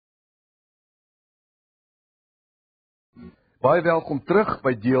Baie welkom terug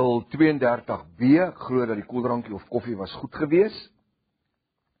by deel 32b. Ek glo dat die koeldrankie of koffie was goed gewees.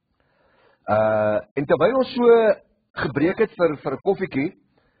 En terwyl ons so gebreek het vir 'n koffietjie,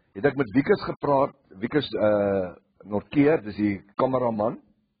 het ek met Wikus gepraat. Wikus Norkeer, dis die kameraman.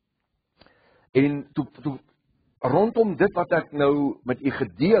 En toe rondom dit wat ek nou met u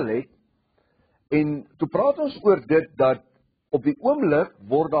gedeel het, en toe praat ons oor dit dat op die oomblik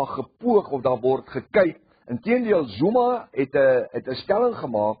word daar gepoog of daar word gekyk. Inteendeel, Zuma het 'n stelling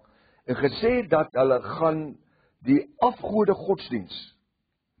gemaak en gesê dat hulle gaan die afgode godsdiens,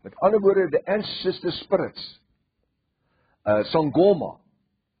 met ander woorde the ancestor spirits, Sangoma,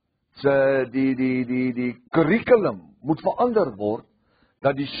 die curriculum moet verander word,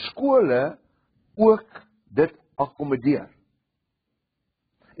 dat die skole ook dit akkommodeer.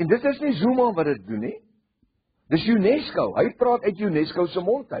 En dit is nie Zuma wat dit doen nie, dis UNESCO, hy praat uit UNESCO se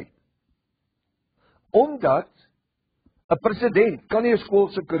mond uit. Omdat 'n president kan nie 'n skool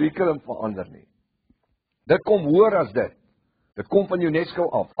se kurrikulum verander nie. Dit kom hoër as dit. Dit kom van UNESCO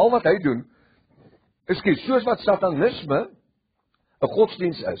af. Al wat hy doen, soos wat satanisme 'n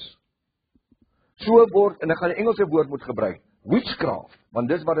godsdiens is. So word, en ek gaan 'n Engelse woord moet gebruik, witchcraft, want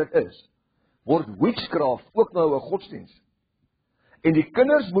dis wat dit is. Word witchcraft ook nou 'n godsdiens. En die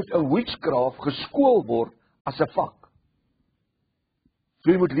kinders moet in witchcraft geskool word as 'n vak.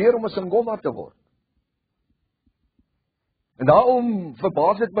 So jy moet leer om 'n Sangoma te word. En daarom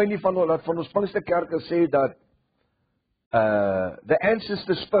verbaas dit my nie van ons Pinkster kerke sê dat the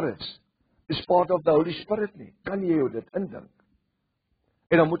ancestor spirits is part of the Holy Spirit nie. Kan jy jou dit indink?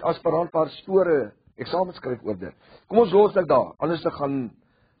 En dan moet aspirant pastoore eksamen skryf oor dit. Kom ons los dit daar, anders gaan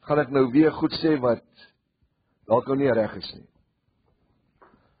ek nou weer goed sê wat dalk nou nie reg is nie.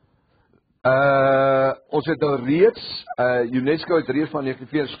 Ons het nou reeds, UNESCO het reeds van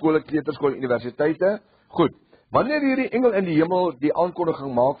 1940 skole, kleuterskole, universiteite. Goed. Wanneer hierdie engel in die hemel die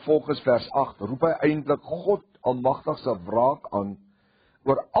aankondiging maak volgens vers 8, roep hy eintlik God Almagtig se wraak aan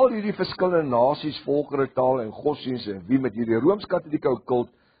oor al hierdie verskillende nasies, volkere, tale en godsdienste wie met hierdie Rooms-Katolieke kult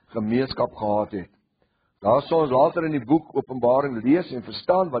gemeenskap gehad het. Daar sal ons later in die boek Openbaring lees en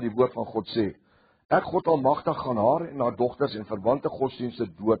verstaan wat die woord van God sê. Ek, God Almagtig, gaan haar en haar dogters en verwante godsdienste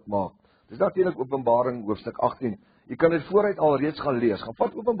doodmaak. Dis natuurlik Openbaring hoofstuk 18. Jy kan dit vooruit al reeds gaan lees. Gaan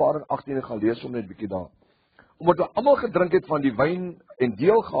vat Openbaring 18 en gaan lees om net 'n bietjie daar. Omdat hulle almal gedrink het van die wyn en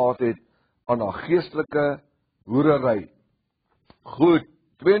deel gehad het aan haar geestelike hoerery. Goed,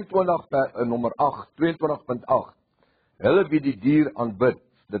 22.8. Hulle wie die dier aanbid,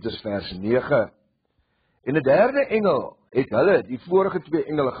 dit is vers 9. En 'n derde engel het hulle, die vorige twee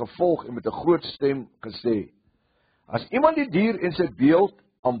engele, gevolg en met 'n groot stem gesê: As iemand die dier en sy beeld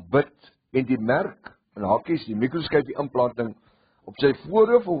aanbid en die merk, in hakies, die mikroskopie implanting, op sy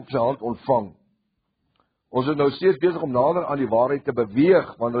voorhoof of op sy hand ontvang. Ons is nou steeds besig om nader aan die waarheid te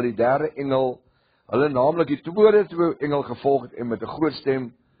beweeg, wanneer die derde engel, hulle naamlik die tweede engel gevolg het en met 'n groot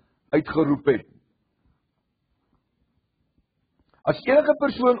stem uitgeroep het. As enige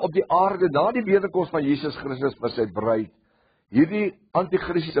persoon op die aarde na die wederkoms van Jesus Christus vir sy bruid hierdie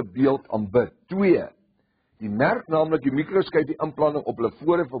antichristiese beeld aanbid, 2, die merk, naamlik die mikroskopie implanting op hulle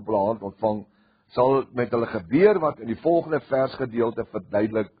voorhoof of hulle hand ontvang, sal met hulle gebeur wat in die volgende versgedeelte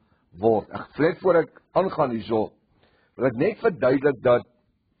verduidelik word. Net voor ek aangaan hierso, wil ek net verduidelik dat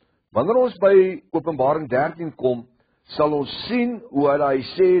wanneer ons by Openbaring 13 kom, sal ons sien hoe hy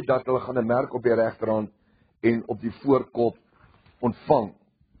sê dat hulle gaan 'n merk op die regterhand en op die voorkop ontvang.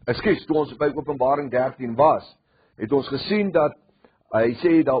 Toe ons by Openbaring 13 was, het ons gesien dat hy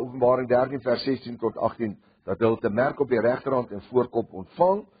sê daar Openbaring 13 vers 16 tot 18 dat hulle 'n merk op die regterhand en voorkop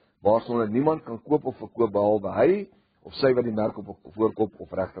ontvang, waarsonder niemand kan koop of verkoop behalwe hy of sy wat die merk op voorkop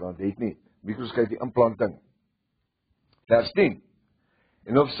of regterhand het nie. Mikroskopie implanting. Vers 10.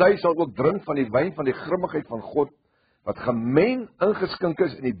 En of sy sal ook drink van die wyn van die grimmigheid van God, wat gemeng ingeskink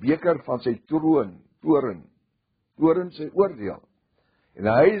is in die beker van sy toren, sy oordeel.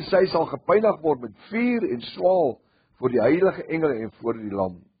 En sy sal gepynig word met vuur en swaal voor die heilige engele en voor die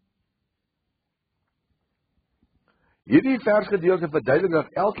lam. Hierdie versgedeelte verduidelik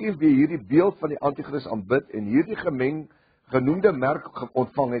dat elkeen wie hierdie beeld van die antichrist aanbid en hierdie genoemde merk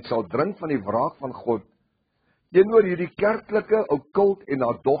ontvang het, sal drink van die wraak van God teenoor hierdie kerklike okkult en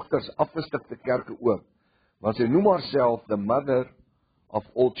haar dogters afgestikte kerke ook, want sy noem haarself the mother of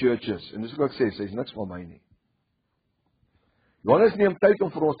all churches. En dis wat ek sê, sy is niks van my nie. Johannes neem tyd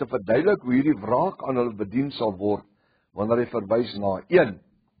om vir ons te verduidelik hoe hierdie wraak aan hulle bedien sal word, wanneer hy verwys na 1,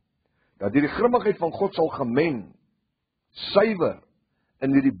 dat hierdie grimmigheid van God sal gemeng, suiwer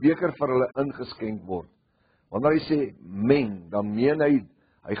in hierdie beker vir hulle ingeskenk word. Wanneer hy sê meng, dan meen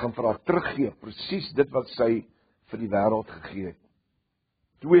hy gaan vir haar teruggee, presies dit wat sy vir die wêreld gegee het.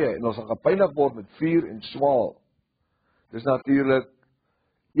 2, en ons sal gepynig word met vuur en swaal. Dis natuurlik,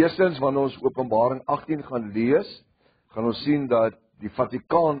 eerstens, wanneer ons Openbaring 18 gaan lees, gaan ons sien dat die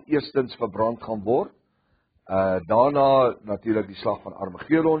Vatikaan eerstens verbrand gaan word, daarna natuurlik die slag van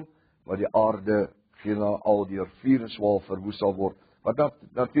Armageddon, waar die aarde generaal deur vuur en swaal verwoes sal word, wat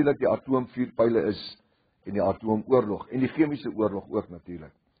natuurlik die atoomvuurpyle is, en die atoomoorlog, en die chemiese oorlog ook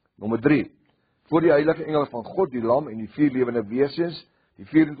natuurlik. Nommer 3, voor die heilige engele van God, die lam en die 4 lewende wesens, die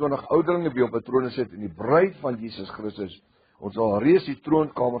 24 ouderlinge wie op 'n troon sit, en die bruid van Jesus Christus, ons sal reeds die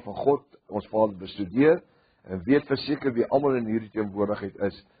troonkamer van God, ons Vader, bestudeer, en weet verseker wie almal in hierdie teenwoordigheid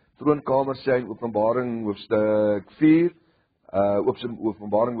is. Troonkamer sê in Openbaring hoofstuk 4,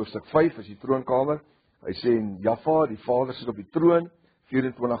 Openbaring hoofstuk 5 is die troonkamer. Hy sê in Jaffa, die Vader sit op die troon,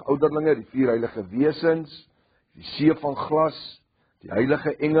 24 ouderlinge, die 4 heilige wesens, die see van glas, die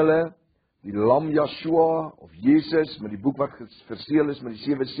heilige engele, die lam Yeshua of Jesus met die boek wat verseël is met die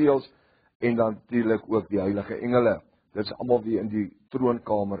 7 seels, en dan natuurlik ook die heilige engele. Dit is almal wie in die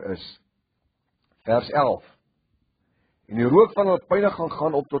troonkamer is. Vers 11. En die rook van hulle pynig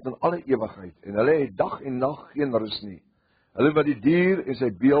gaan op tot in alle ewigheid, en hulle het dag en nag geen rus nie. Hulle wat die dier en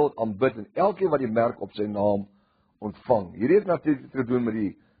sy beeld aanbid, en elkeen wat die merk op sy naam ontvang. Hierdie het natuurlik te doen met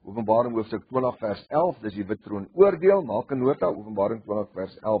die Openbaring hoofstuk 20 vers 11, dis die wit troon oordeel, maak 'n nota, Openbaring 20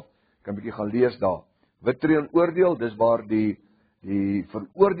 vers 11, kan 'n bietjie gaan lees daar. Wit troon oordeel, dis waar die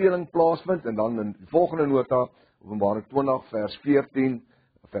veroordeling plaasvind, en dan in die volgende nota, Openbaring 20 vers 14,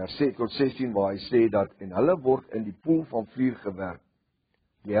 vers 6 tot 16, waar hy sê dat, en hulle word in die poel van vuur gewerp,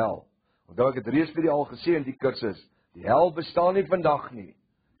 die hel. Onthou ek het reeds vir julle al gesê in die kursus, die hel bestaan nie vandag nie,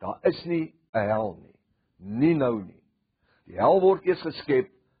 daar is nie 'n hel nie, nie nou nie. Die hel word eers geskep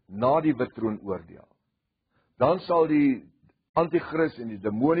na die wit troon oordeel. Dan sal die antichrist en die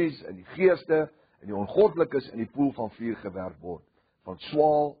demonies en die geeste en die ongoddelikes in die poel van vuur gewerp word, van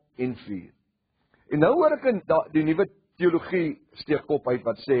swaal en vuur. En nou hoor ek in die nuwe teologie steek kop uit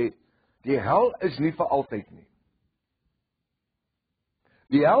wat sê, die hel is nie vir altyd nie.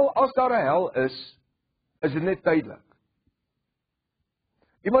 Die hel, as daar 'n hel is dit net tydelik.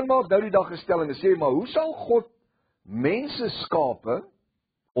 Iemand maak nou die dag 'n stelling en sê, maar hoe sal God mense skape,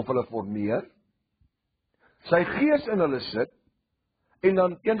 of hulle formeer, sy gees in hulle sit, en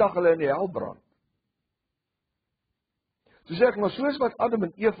dan eendag hulle in die hel brand? So sê ek, maar soos wat Adam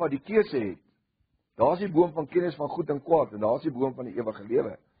en Eva die keuse het, daar is die boom van kennis van goed en kwaad, en daar is die boom van die ewige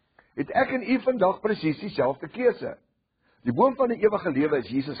lewe, het ek en u vandag presies dieselfde keuse. Die boom van die ewige lewe is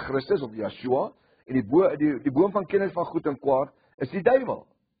Jesus Christus of Yeshua, en die boom van kennis van goed en kwaad is die duiwel.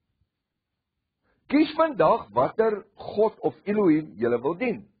 Kies vandag watter God of Elohim jy wil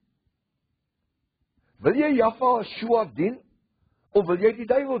dien. Wil jy Yeshua dien, of wil jy die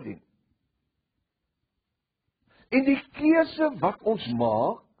duiwel dien? En die keuse wat ons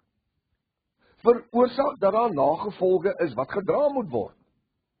maak, veroorsaak dat daar nagevolge is wat gedra moet word.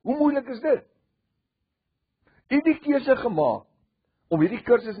 Hoe moeilik is dit? Het die keuse gemaak om hierdie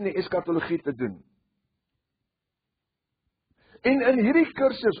kursus in die eskatologie te doen. En in hierdie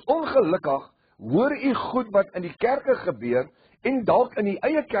kursus, ongelukkig, hoor u goed wat in die kerke gebeur, en dalk in die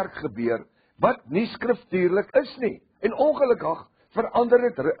eie kerk gebeur, wat nie skriftuurlik is nie. En ongelukkig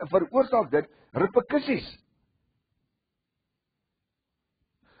veroorsaak dit reperkusies.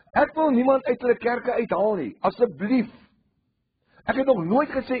 Ek wil niemand uit hulle kerke uithaal nie, asseblief. Ek het nog nooit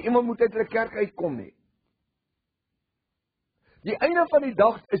gesê iemand moet uit hulle kerk uitkom nie. Die einde van die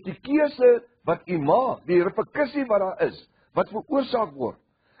dag is die keuse wat u maak, die reperkusie wat daar is, wat veroorsaak word.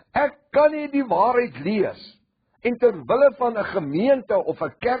 Ek kan nie die waarheid lees, en terwille van 'n gemeente of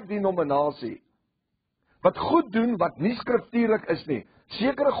 'n kerkdenominasie, wat goed doen, wat nie skriftuurlik is nie,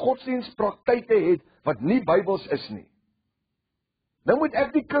 sekere godsdienstpraktyke het, wat nie Bybels is nie. Nou moet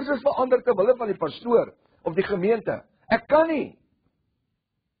ek die kursus verander terwille van die pastoor, of die gemeente. Ek kan nie.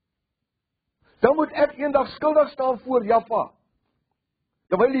 Dan moet ek eendag skuldig staan voor Jaffa,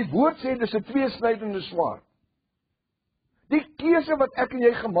 terwyl die woord sê, dis 'n tweesnydende swaard. Die keuse wat ek en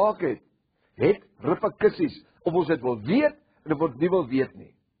jy gemaak het reperkusies, of ons dit wil weet, en of ons nie wil weet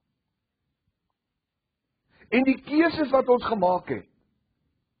nie. En die keuses wat ons gemaak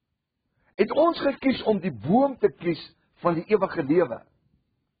het ons gekies om die boom te kies van die ewige lewe.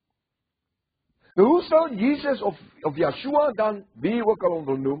 Nou, hoe sal Jesus of Yeshua dan, wie ook al hom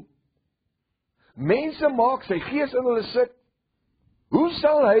wil noem, mense maak, sy gees in hulle sit, hoe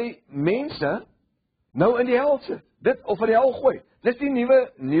sal hy mense nou in die hel sit? Dit of in die hel gooi. Dis die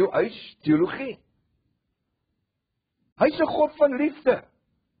nuwe Redelinghuys teologie. Hy's 'n God van liefde.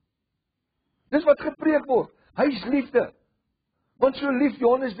 Dis wat gepreek word. Hy's liefde. Want so lief,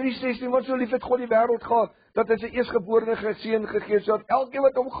 Johannes 3:16, want so lief het God die wêreld gehad, dat hy sy eerstgeborene seun gegee het, sodat elkeen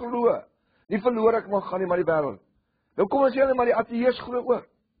wat hom glo, nie verlore mag gaan nie, maar die wêreld. Nou kom ons sê, maar die ateïs glo ook.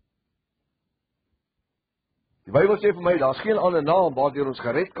 Die Bybel sê vir my, daar's geen ander naam waardeur ons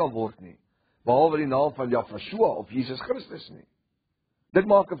gered kan word nie, behalwe die naam van Yeshua of Jesus Christus nie. Dit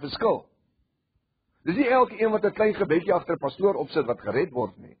maak 'n verskil. Dis nie elke een wat 'n klein gebedjie agter 'n pastoor opsit wat gered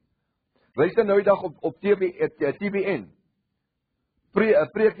word nie. Luister nou die dag op TBN.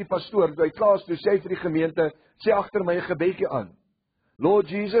 Preek die pastoor, by klas toe sê vir die gemeente, sê agter my 'n gebedjie aan. Lord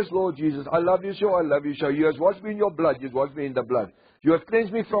Jesus, I love you so, you have washed me in your blood, you have washed me in the blood. You have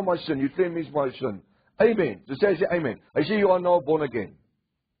cleansed me from my sin, you cleansed me from my sin. Amen. So sê hy amen. Hy sê you are now born again.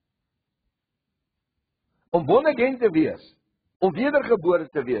 Om born again te wees, om wedergebore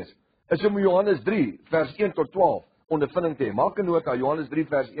te wees, is om Johannes 3 vers 1 tot 12 ondervinding te hê. Maak 'n nota, Johannes 3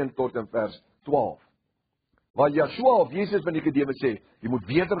 vers 1 tot en vers 12. Waar Yeshua of Jesus van Nikodemus sê, jy moet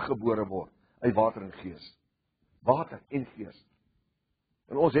wedergebore word uit water en gees. Water en gees.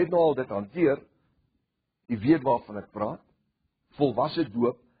 En ons het nou al dit hanteer, jy weet waarvan ek praat, volwasse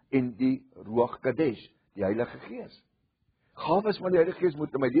doop en die Ruach Kadesh, die Heilige Gees. Gawes van die Heilige Gees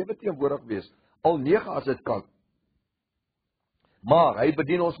moet in my lewe teenwoordig wees, al 9 as dit kan. Maar hy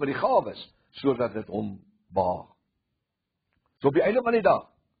bedien ons met die gawes, sodat dit hom behaag. So op die einde van die dag,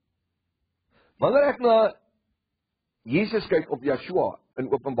 wanneer ek na Jesus kyk op Yeshua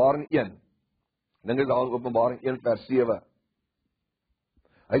in Openbaring 1, dink ek daar in Openbaring 1 vers 7,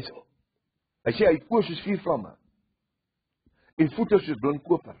 hy sê hy het oë soos vuurvlamme, en voete soos blink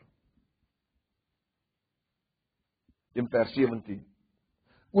koper. In vers 17,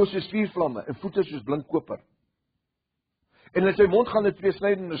 oë soos vuurvlamme, en voete soos blink koper. En in sy mond gaan 'n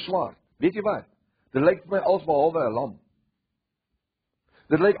tweesnydende swaard. Weet jy wat? Dit lyk vir my alsbehalwe 'n lam.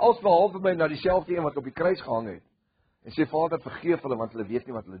 Dit lyk alsbehalwe vir my na dieselfde een wat op die kruis gehang het. En sê, Vader, vergeef hulle, want hulle weet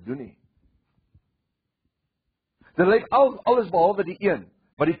nie wat hulle doen nie. Dit lyk alles behalwe die een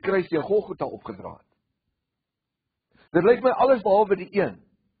wat die kruis teen Golgotha opgedra het. Dit lyk my alles behalwe die een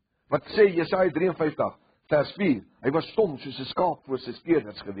wat sê Jesaja 53 vers 4, hy was stom soos 'n skaap voor sy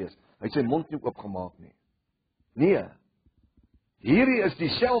speerders gewees. Hy het sy mond nie oopgemaak nie. Nee. Hierdie is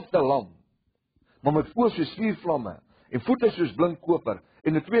dieselfde lam, maar met oë soos vuurvlamme en voete soos blink koper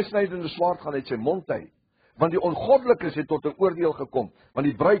en 'n tweesnydende swaard gaan uit sy mond uit. Want die ongoddelikes het tot 'n oordeel gekom, want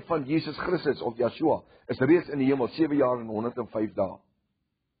die bruid van Jesus Christus of Yeshua is reeds in die hemel 7 jaar en 105 dae.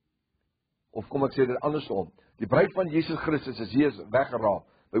 Of kom ek sê dit andersom, die bruid van Jesus Christus is hier weggeraap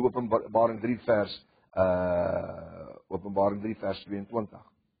by Openbaring 3 vers 22.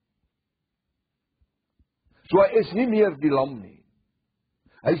 So hy is nie meer die lam nie.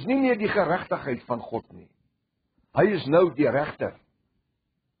 Hy is nie meer die geregtigheid van God nie. Hy is nou die regter.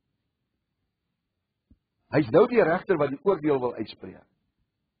 Hy is nou die regter wat die oordeel wil uitspreek.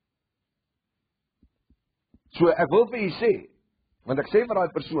 So ek wil vir u sê, want ek sê vir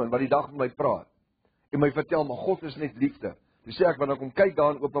daai persoon wat die dag met my praat, en my vertel, maar God is net liefde. Toe sê ek, wanneer ek kom kyk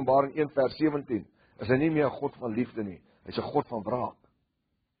daar in Openbaring 1 vers 17, is hy nie meer 'n God van liefde nie, hy is 'n God van wraak.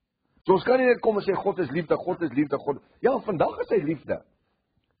 So ons kan nie net kom en sê, God is liefde, God is liefde, God. Ja, vandag is hy liefde.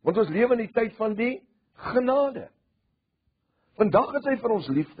 Want ons lewe in die tyd van die genade. Vandag is hy vir ons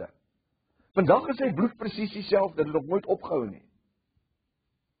liefde. Vandag is sy bloed presies dieselfde, dit het nog nooit opgehou nie.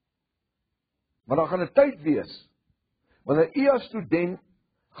 Maar dan gaan 'n tyd wees, wanneer u as student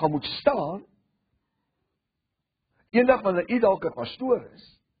gaan moet staan, eendag wanneer u dalk 'n pastoor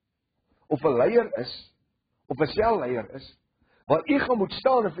is, of 'n leier is, of 'n selleier is, waar u gaan moet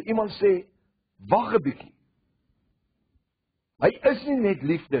staan en vir iemand sê, wag 'n bietjie. Hy is nie net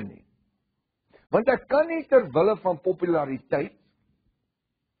liefde nie. Want ek kan nie terwille van populariteit,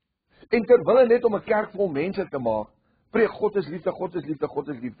 en terwille net om 'n kerk vol mense te maak, preek God is liefde, God is liefde, God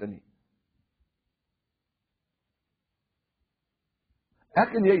is liefde nie.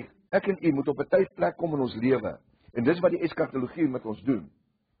 Ek en u moet op 'n tydplek kom in ons lewe, en dis wat die eskatologie met ons doen.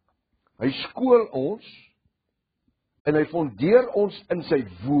 Hy skool ons, en hy fondeer ons in sy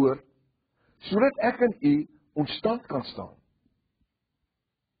woord, sodat ek en u ons stand kan staan.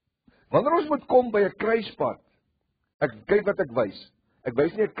 Wanneer ons moet kom by 'n kruispad, ek kyk wat ek wys. Ek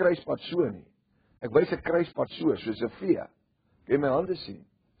wys nie 'n kruispad so nie. Ek wys 'n kruispad soos 'n vee. Kan jy my hande sien?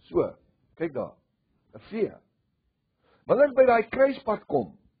 So, kyk daar. 'n Vee. Wanneer ek by daai kruispad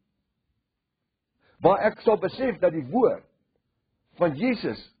kom, waar ek sal besef dat die woord van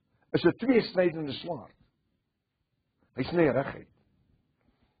Jesus is 'n tweesnydende swaard. Hy sny reguit.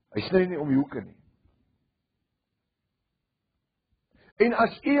 Hy sny nie om die hoeke nie. En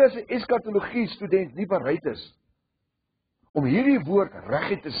as u as 'n eskatologie student nie bereid is om hierdie woord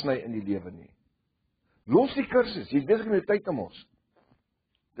reguit te sny in die lewe nie, los die kursus, jy is besig om jou tyd te mors.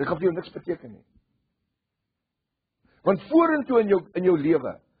 Dit gaan vir jou niks beteken nie. Want vorentoe in jou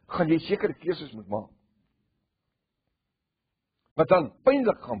lewe, gaan jy sekere keuses moet maak. Wat dan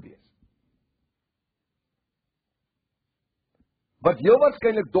pynlik gaan wees. Wat heel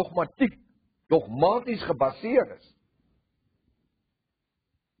waarskynlik dogmaties gebaseer is.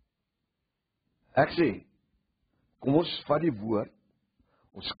 Ek sê, kom ons vat die woord,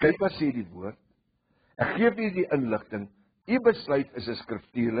 ons kyk wat sê die woord, ek gee vir die inligting, u besluit is dit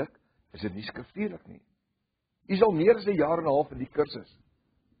skriftuurlik, is dit nie skriftuurlik nie. U is al meer as 'n jaar en 'n half in die kursus.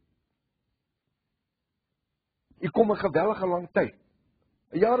 U kom 'n gewellige lang tyd.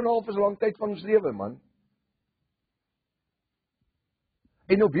 'n jaar en 'n half is 'n lang tyd van ons lewe, man.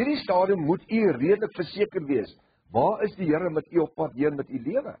 En op hierdie stadium moet u redelik verseker wees, waar is die Here met u op pad heen met u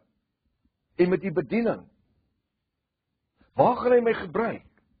lewe? En met u bediening? Waar gaan hy my gebruik?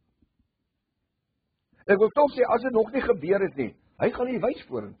 Ek wil tog sê, as dit nog nie gebeur het nie, hy gaan nie wys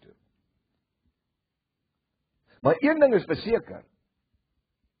vorentoe. Maar een ding is verseker,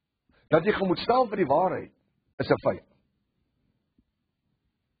 dat jy moet staan vir die waarheid, is 'n feit.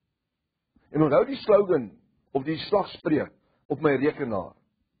 En onthou die slogan, of die slagspreuk, op my rekenaar,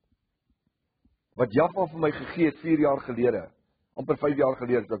 wat Jaffa vir my gegee het 4 jaar gelede, amper 5 jaar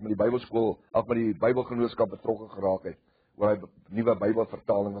gelede, toe ek met die Bybelskool, of met die Bybelgenootskap betrokke geraak het, oor hy nuwe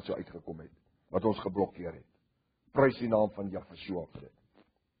Bybelvertaling wat so uitgekom het, wat ons geblokkeer het. Prys die naam van Jahshua vir dit.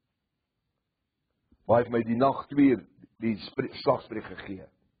 Waar hy my die nag 2 die slagspreuk gegee.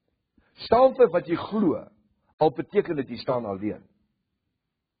 Staan vir wat jy glo, al beteken dit jy staan alleen.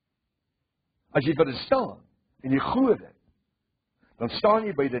 As jy vir dit staan, en jy glo dit, dan staan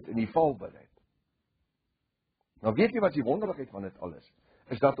jy by dit en jy val by dit. Nou weet jy wat die wonderlikheid van dit alles,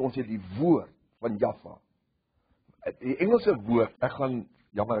 is dat ons het die woord van Jaffa. Die Engelse woord,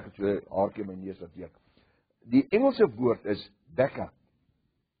 jammer ek het so 'n haartjie in my neus wat week. Die Engelse woord is backup,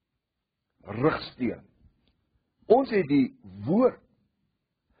 rugsteun. Ons het die woord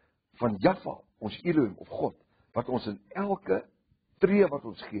van Jaffa, ons Elohim of God, wat ons in elke tree wat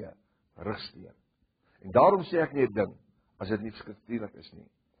ons gee, rugsteun. En daarom sê ek nie 'n ding, as dit nie skriftuurlik is nie,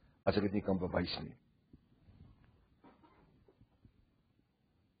 as ek dit nie kan bewys nie.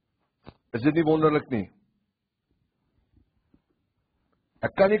 Is dit nie wonderlik nie?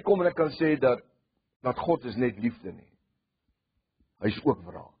 Ek kan nie kom en ek kan sê dat God is net liefde nie. Hy is ook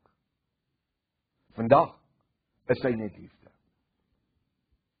wraak. Vandag is hy net liefde.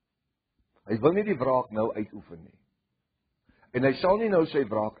 Hy wil nie die wraak nou uitoefen nie. En hy sal nie nou sy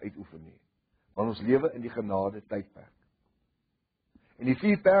wraak uitoefen nie, want ons lewe in die genade tydperk. En die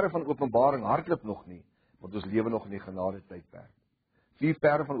 4 perde van Openbaring hardloop nog nie, want ons lewe nog in die genade tydperk. 4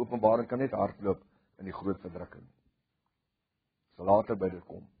 perde van Openbaring kan net hardloop in die groot verdrukking. Sal later by dit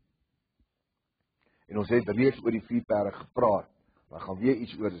kom. En ons het reeds oor die 4 perde gepraat, maar gaan weer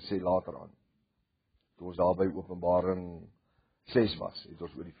iets oor dit sê later aan. Toe ons daar by Openbaring 6 was, het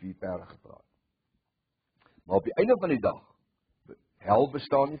ons oor die 4 perde gepraat. Maar op die einde van die dag, hel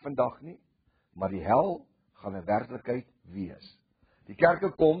bestaan nie vandag nie, maar die hel gaan 'n werklikheid wees. Die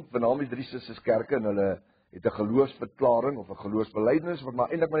kerke kom, veral die 3 susters kerke, en hulle het 'n geloofsverklaring of 'n geloofsbelijdenis, wat maar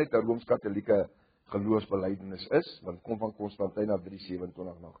eintlik maar net 'n Rooms-Katolieke geloofsbelijdenis is, want kom van Constantijn af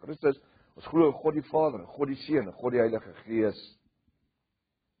 327 na Christus. Ons glo God die Vader, God die Seun, God die Heilige Gees.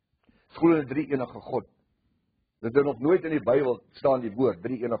 Ons glo in 'n drie-enige God. Dit is nog nooit in die Bybel staan die woord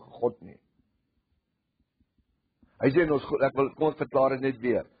drie-enige God nie. Hy sê kom ons verklaar dit net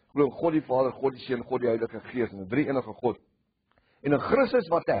weer. Glo God die Vader, God die Seun, God die Heilige Gees, 'n drie-enige God. En in Christus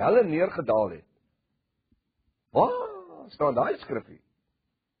wat te helle neergedaal het. Waar staan daai skrifgie?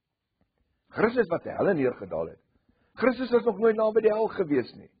 Christus wat te helle neergedaal het. Christus was nog nooit naby die hel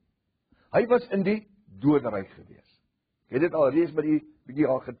gewees nie. Hy was in die doderyk gewees. Jy het dit al reeds met die bietjie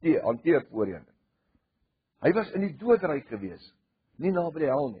hanteer voorheen. Hy was in die doderyk gewees, nie naby die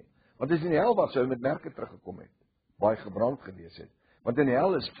hel nie. Want as hy in die hel was, sou hy met merke teruggekom het, waar hy gebrand gewees het. Want in die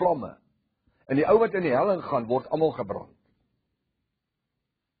hel is vlamme. En die ou wat in die hel ingaan, word almal gebrand.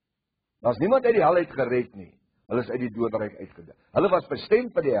 Daar's niemand uit die hel uit gered nie. Hulle is uit die doderyk uitgedaag. Hulle was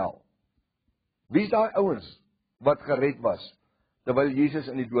bestem vir die hel. Wie is daai ouens wat gered was, terwyl Jesus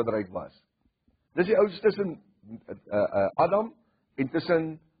in die doderyk was? Dis die ouens tussen Adam en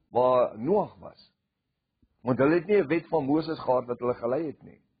tussen waar Noag was. Want hulle het nie 'n wet van Moses gehad wat hulle gelei het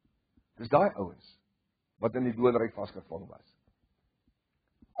nie. Dis daai ouens wat in die doderyk vasgevang was.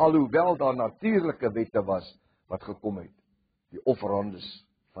 Alhoewel daar natuurlike wette was wat gekom het, die offerandes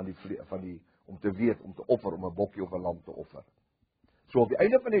van die om te weet, om te offer, om 'n bokkie of 'n lam te offer. So op die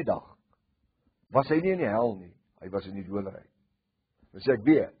einde van die dag was hy nie in die hel nie, hy was in die doderyk. Dus ek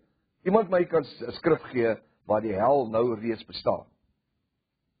weet, iemand my kan 'n skrif gee waar die hel nou reeds bestaan.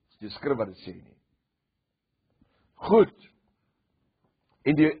 Die skrif wat dit sê nie. Goed.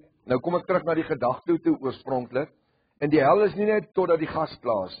 En nou kom ek terug na die gedagte toe oorspronklik. En die hel is nie net totdat die gas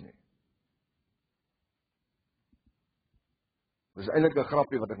klaar is nie. Dis eintlik 'n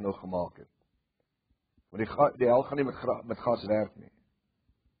grappie wat ek nou gemaak het. Want die hel gaan nie met gas werk nie.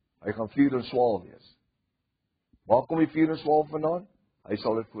 Hy gaan vuur en swaal wees. Waar kom die vuur en swaal vandaan? Hy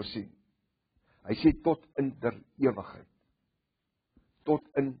sal dit voorsien. Hy sê tot in der ewigheid. Tot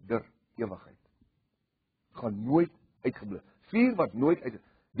in der ewigheid. Gaan nooit uitgebloot. Vuur wat nooit uit.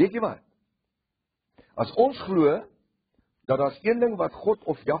 Weet jy wat? As ons glo dat daar's een ding wat God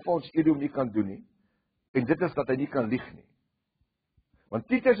of Jahwe ons Edom nie kan doen nie, en dit is dat hy nie kan lieg nie. Want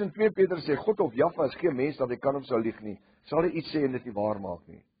Titus en 2 Petrus sê God of Jahwe is geen mens dat hy kan hom sou lieg nie. Sal hy iets sê en dit nie waar maak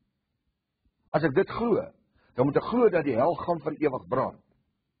nie. As ek dit glo, dan moet ek glo dat die hel gaan vir ewig brand.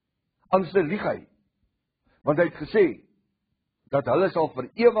 Anders lieg hy. Want hy het gesê dat hulle sal vir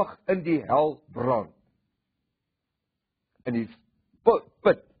ewig in die hel brand. In die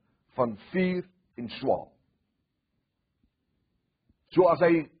put van vuur en swaal. So as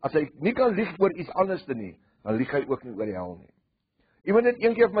hy nie kan lieg oor iets anders nie, dan lieg hy ook nie oor die hel nie. Iemand het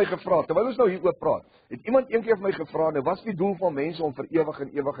een keer vir my gevra, terwyl ons nou hieroor praat, het iemand een keer vir my gevra, nou wat is die doel van mense om vir ewig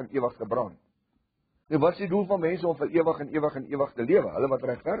en ewig en ewig te brand? Nou wat is die doel van mense om vir ewig en ewig en ewig te lewe? Hulle wat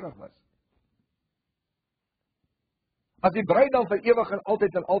regverdig was. As die bruid dan vir ewig en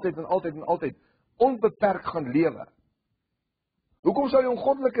altyd en altyd en altyd en altyd onbeperk gaan lewe, hoekom sou hy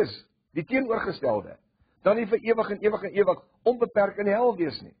ongoddelik is, die teenoorgestelde, dan nie vir ewig en ewig en ewig onbeperk in die hel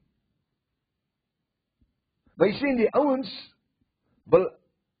wees nie? Wij sien die ouens wil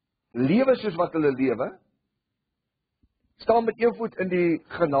lewe soos wat hulle lewe, staan met een voet in die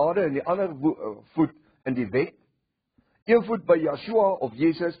genade en die ander voet in die wet, een voet by Yeshua of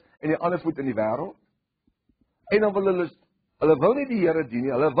Jesus en die ander voet in die wêreld, en dan wil hulle wil nie die Here dien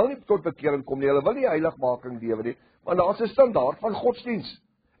nie, hulle wil nie tot bekering kom nie, hulle wil nie heiligmaking lewe nie, want daar is 'n standaard van godsdiens,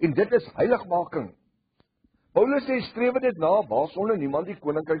 en dit is heiligmaking. Paulus sê, streef dit na, waarsonder niemand die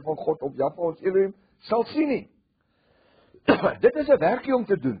koninkryk van God op Jahwe ons Elohim sal sien nie. Dit is 'n werkie om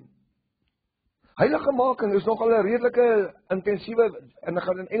te doen. Heiligmaking is nogal 'n redelike intensiewe, en ek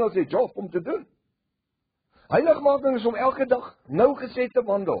gaan in Engels sê, job om te doen. Heiligmaking is om elke dag nougeset te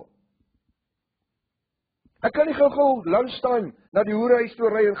wandel. Ek kan nie gou lunchtime na die hoerehuis toe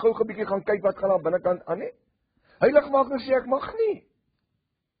ry en gou 'n bietjie gaan kyk wat gaan aan binnekant aan nie. Heiligmaking sê ek mag nie.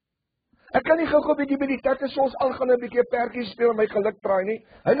 Ek kan nie gou 'n bietjie by die tattesos aangaan en 'n bietjie pertjies speel en my geluk draai nie.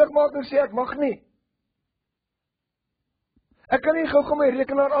 Heiligmaking sê ek mag nie. Ek kan nie gou my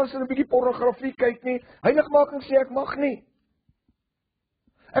rekenaar aan sit en 'n bietjie pornografie kyk nie. Heiligmaking sê ek mag nie.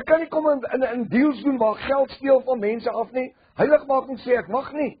 Ek kan nie kom in deals doen waar geld steel van mense af nie. Heiligmaking sê ek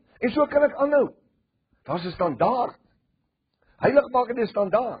mag nie. En so kan ek aanhou. Daar's 'n standaard. Heiligmaking is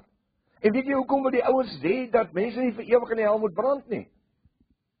standaard. En weet jy hoekom wil die ouens sê dat mense nie vir ewig in die hel moet brand nie?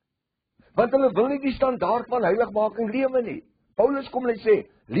 Want hulle wil nie die standaard van heiligmaking lewe nie. Paulus kom en hy sê,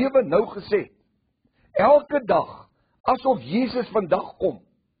 lewe nou gesê. Elke dag, asof Jesus vandag kom.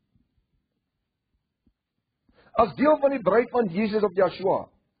 As deel van die bruid van Jesus op Yeshua,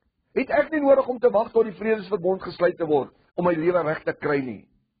 het ek nie nodig om te wag tot die vredesverbond gesluit te word, om my lewe reg te kry nie.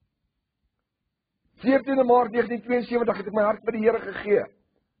 14 Maart 1972 het ek my hart vir die Here gegee.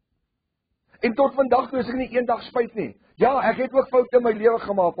 En tot vandag toe is ek nie eendag spyt nie. Ja, ek het ook foute in my lewe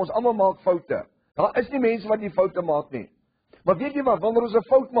gemaak. Ons almal maak foute. Daar is nie mense wat nie foute maak nie. Maar weet jy wat, wanneer ons 'n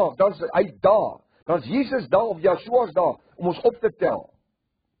fout maak, dan is hy daar. Dan is Jesus daar of Yeshua is daar om ons op te tel.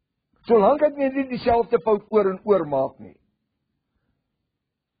 Solank ek nie dieselfde fout oor en oor maak nie.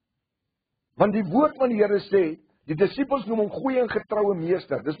 Want die woord van die Here sê, die disippels noem hom goeie en getroue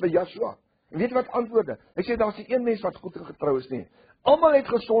meester. Dis by Yeshua. En weet jy wat antwoorde? Hy sê daar's nie een mens wat goed en getrou is nie. Almal het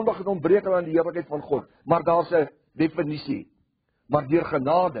gesondig en ontbreek aan die heerlikheid van God, maar daar's 'n definisie. Maar deur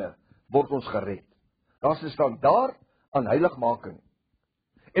genade word ons gered. Daar's 'n standaard aan heiligmaking.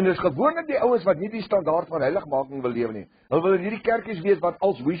 En dis gewoonlik die ouens wat nie die standaard van heiligmaking wil lewe nie. Hulle wil in hierdie kerkies wees wat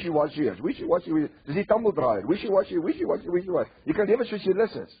als wishy-washy is. Wishy-washy, dis die tummeldraaier. Wishy-washy, wishy-washy, wishy-washy. Jy kan lewe soos jy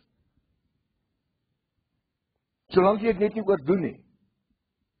lus is. Solank jy dit net nie oordoen nie.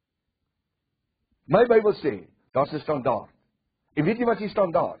 My Bybel sê, daar's 'n standaard. En weet jy wat is die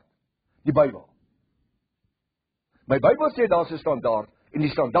standaard? Die Bybel. My Bybel sê daar's 'n standaard, en die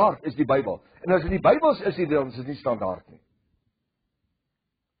standaard is die Bybel. En as dit die Bybel is dan is dit nie standaard nie.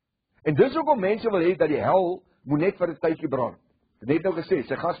 En dis hoekom mense wil hê dat die hel moet net vir 'n tydjie brand. Ek het net nou gesê,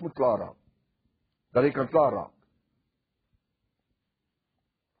 sy gas moet klaar raak. Dat hy kan klaar raak.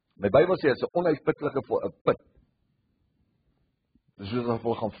 My Bybel sê, dit is 'n onuitputlike put. Dus ons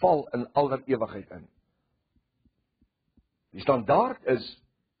wil gaan val in aller ewigheid in. Die standaard is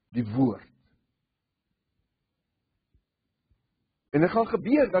die woord. En dit gaan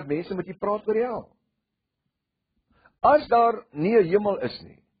gebeur dat mense met jy praat oor die hel. As daar nie 'n hemel is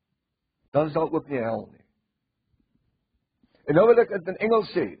nie, dan is daar ook nie 'n hel nie. En nou wil ek dit in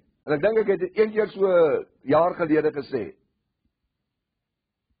Engels sê, en ek dink ek het dit een keer so 'n jaar gelede gesê.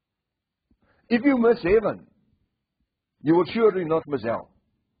 If you miss heaven, you will surely not miss hell.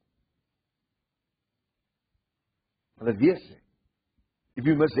 En dit weer sê, if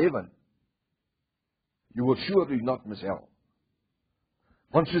you miss heaven, you will surely not miss hell.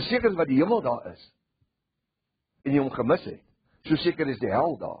 Want so seker wat die hemel daar is, en jy hom gemis het, so seker is die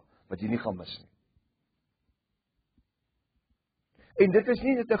hel daar, wat jy nie gaan mis nie. En dit is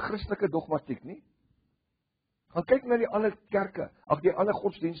nie net 'n Christelike dogmatiek nie. Gaan kyk na die ander kerke, die ander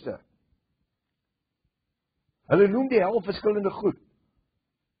godsdienste. Hulle noem die hel verskillende goed.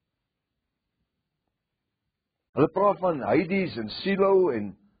 Hulle praat van Hades en Silo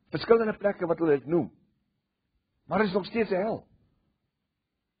en verskillende plekke wat hulle dit noem. Maar dit is nog steeds 'n hel.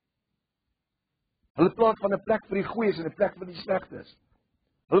 Hulle praat van 'n plek vir die goeies en 'n plek vir die slegtes.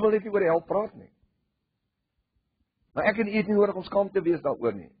 Hulle wil net nie oor die hel praat nie. Maar ek en u het nie nodig om skaam te wees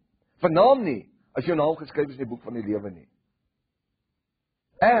daaroor nie. Vernaam nie, as jou naam geskryf is in die boek van die lewe nie.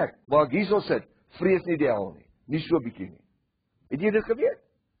 Ek, waar ek hierso sit, vrees nie die hel nie. Nie so bietjie nie. Het jy dit geweet?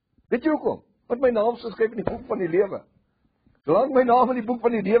 Weet jy hoekom? Want my naam is geskryf in die boek van die lewe. Solank my naam in die boek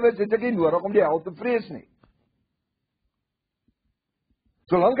van die lewe is, het ek nie nodig om die hel te vrees nie.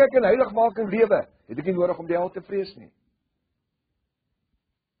 Solank ek in heiligmaking lewe, het ek nie nodig om die hel te vrees nie.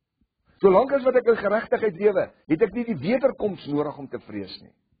 Solank as wat ek in geregtigheid lewe, het ek nie die wederkoms nodig om te vrees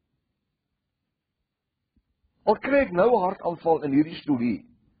nie. Al kry ek nou 'n hartaanval in hierdie stoel hier.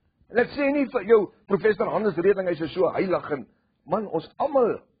 En ek sê nie vir jou, professor Hannes Redelinghuys is so heilig en, man, ons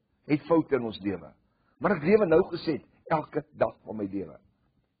almal het foute in ons lewe. Maar ek lewe nou gesed, elke dag van my lewe.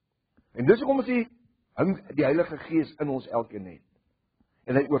 En dis hoekom ons die Heilige Gees in ons elkeen het.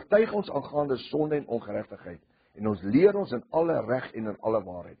 En hy oortuig ons aangaande sonde en ongeregtigheid. En ons leer ons in alle reg en in alle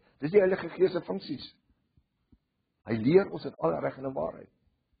waarheid. Dis die Heilige Gees se funksies. Hy leer ons in alle reg en in waarheid.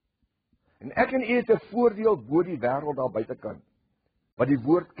 En ek en u het 'n voordeel bo die wêreld daar buitekant, wat die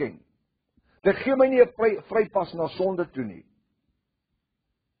woord ken. Dit gee my nie 'n vrypas na sonde toe nie.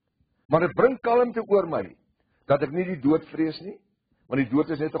 Maar dit bring kalmte oor my, dat ek nie die dood vrees nie, want die dood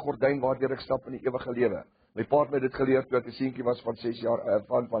is net 'n gordyn waardeur ek stap in die ewige lewe. My pa het my dit geleer toe ek 'n seentjie was van 6 jaar,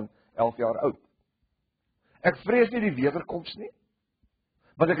 van 11 jaar oud. Ek vrees nie die wederkoms nie,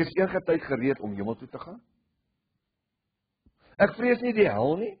 want ek is eenige tyd gereed om hemel toe te gaan. Ek vrees nie die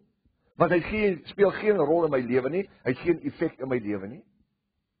hel nie, want hy speel geen rol in my lewe nie, hy het geen effek in my lewe nie.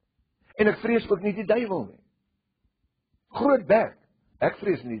 En ek vrees ook nie die duiwel nie. Groot bek, ek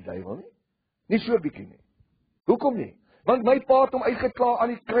vrees nie die duiwel nie, nie so bietjie nie. Hoekom nie? Want my pa het hom uitgekla aan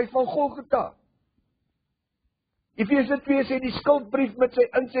die kruis van Golgotha. Efesiërs 2 sê die skuldbrief met sy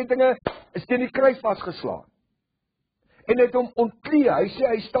insettinge is teen die kruis vasgeslaan. En hy het hom ontklee, hy sê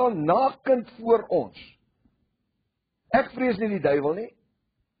hy staan nakend voor ons. Ek vrees nie die duiwel nie.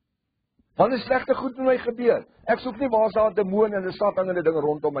 Want 'n slegte goed met my gebeur. Ek soek nie waar daar 'n demoon en 'n satan en 'n ding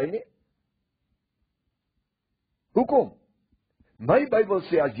rondom my nie. Hoekom? My Bybel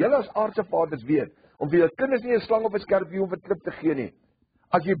sê as julle as aardse vaders weet, om vir julle kinders nie 'n slang of 'n skorpioen of 'n klip te gee nie.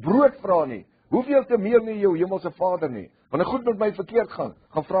 As jy brood vra nie, hoeveel te meer nie jou hemelse Vader nie. Want 'n goed met my verkeerd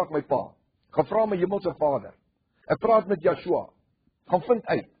gaan vra ek my pa. Gaan vra my hemelse Vader. Ek praat met Joshua. Gaan vind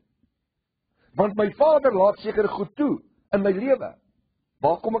uit. Want my Vader laat seker goed toe in my lewe.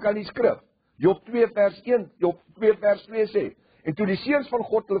 Waar kom ek aan die skrif? Job 2 vers 1, Job 2 vers 2 sê, en toe die seuns van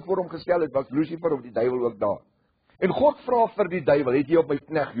God hulle voor hom gestel het, was Lucifer of die duiwel ook daar. En God vra vir die duiwel, het jy op my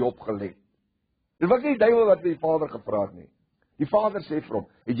knegt Job gelet? Dit was nie die duiwel wat die Vader gevra het nie. Die Vader sê vir hom,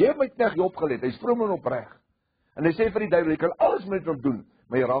 het jy op my knegt Job gelet? Hy's vroom en opreg. En hy sê vir die duiwel, jy kan alles met hom doen,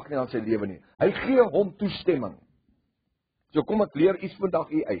 maar jy raak nie aan sy lewe nie. Hy gee hom toestemming. So kom ek leer iets vandag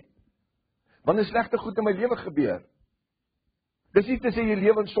hier uit. Wanneer slegte goed in my lewe gebeur, dis nie te sê jy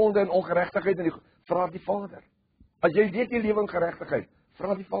lewe in sonde en ongeregtigheid en vra die Vader. As jy weet jy lewe in geregtigheid,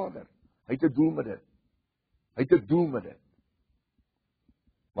 vra die Vader. Hy het 'n doel met dit. Hy het 'n doel met dit.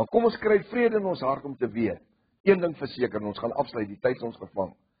 Maar kom ons kry vrede in ons hart om te weet, een ding verseker, en ons gaan afsluit, die tyd is ons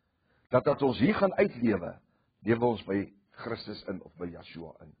gevang, dat as ons hier gaan uitlewe, lewe ons by Christus in of by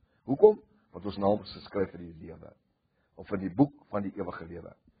Yeshua in. Hoekom? Want ons naam is geskryf in die lewe, of in die boek van die ewige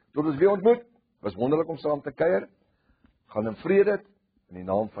lewe. Tot ons weer ontmoet, was wonderlik om saam te kuier. Gaan in vrede in die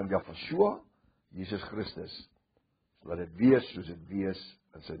naam van Yeshua, Jesus Christus. Laat dit wees soos dit wees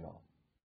in sy naam.